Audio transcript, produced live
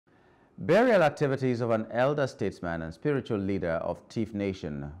Burial activities of an elder statesman and spiritual leader of Tiv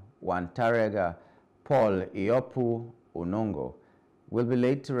Nation, Wantarega Paul Iopu Unongo, will be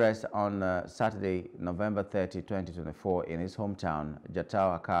laid to rest on Saturday, November 30, 2024 in his hometown,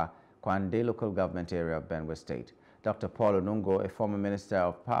 Jatawaka, Kwande local government area of Benue State. Dr. Paul Unongo, a former Minister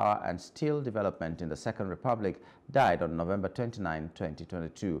of Power and Steel Development in the Second Republic, died on November 29,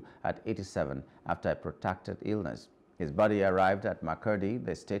 2022 at 87 after a protracted illness. His body arrived at Makurdi,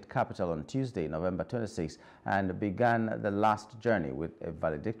 the state capital, on Tuesday, November 26, and began the last journey with a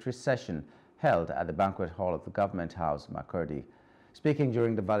valedictory session held at the banquet hall of the Government House, Makurdi. Speaking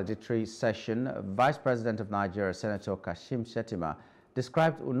during the valedictory session, Vice President of Nigeria, Senator Kashim Shettima,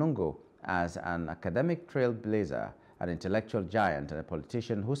 described Unongo as an academic trailblazer, an intellectual giant, and a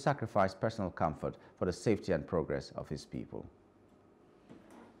politician who sacrificed personal comfort for the safety and progress of his people.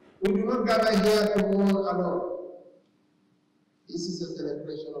 We do not gather here to mourn alone. This is a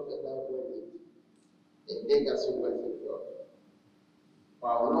celebration of the life we live, a legacy well secured. For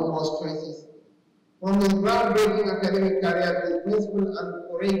our Unongo's choices, from his groundbreaking academic career to his peaceful and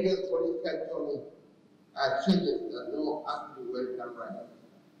courageous political journey, are changes that no earthly world can rival.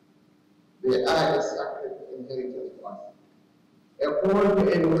 They are a sacred inheritance to us, a call to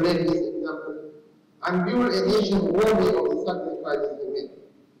emulate his example and build a nation worthy of the sacrifices he made.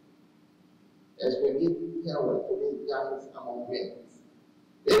 As we give farewell to these giants among men,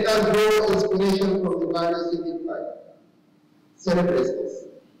 let us draw inspiration from the values he lived by: selflessness,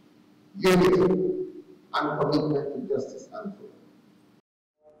 unity, and commitment to justice and truth.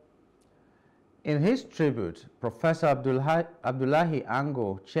 In his tribute, Professor Abdullahi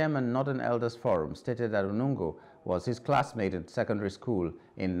Ango, Chairman Northern Elders Forum, stated that Unongo was his classmate in secondary school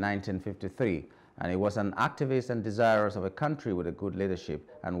in 1953, and he was an activist and desirous of a country with a good leadership,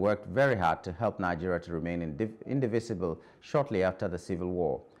 and worked very hard to help Nigeria to remain indivisible shortly after the Civil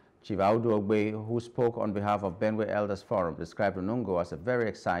War. Chief Audu Ogbe, who spoke on behalf of Benue Elders Forum, described Unongo as a very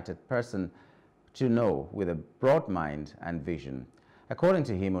excited person to know, with a broad mind and vision. According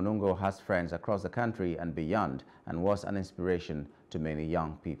to him, Unongo has friends across the country and beyond, and was an inspiration to many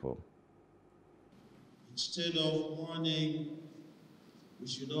young people. Instead of mourning, we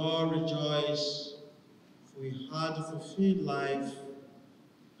should all rejoice, for he had a fulfilled life,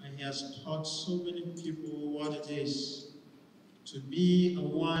 and he has taught so many people what it is to be a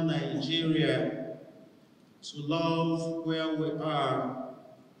one Nigeria, to love where we are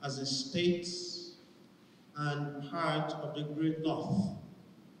as a state and part of the Great North.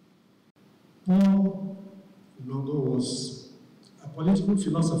 Paul Unongo was a political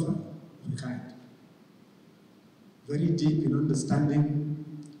philosopher of a kind, very deep in understanding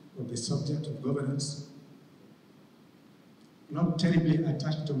of the subject of governance, not terribly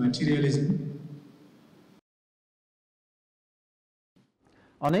attached to materialism.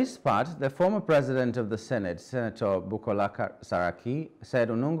 On his part, the former president of the Senate, Senator Bukola Saraki, said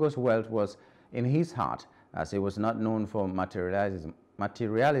Unongo's wealth was in his heart, as he was not known for materialism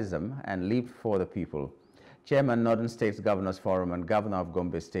and lived for the people. Chairman Northern States Governors Forum and Governor of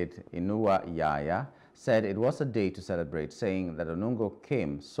Gombe State, Inuwa Yaya, said it was a day to celebrate, saying that Unongo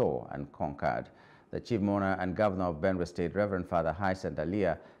came, saw, and conquered. The Chief Mourner and Governor of Benue State, Reverend Father Hyacinth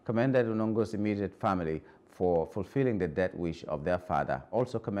Alia, commended Unongo's immediate family for fulfilling the death wish of their father,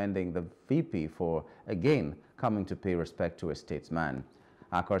 also commending the VP for again coming to pay respect to a statesman.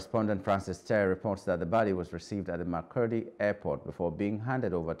 Our correspondent Francis Terry reports that the body was received at the Makurdi airport before being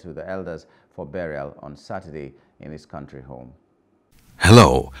handed over to the elders for burial on Saturday in his country home.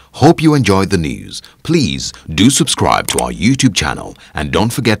 Hello, hope you enjoyed the news. Please do subscribe to our YouTube channel and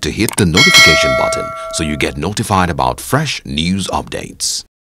don't forget to hit the notification button so you get notified about fresh news updates.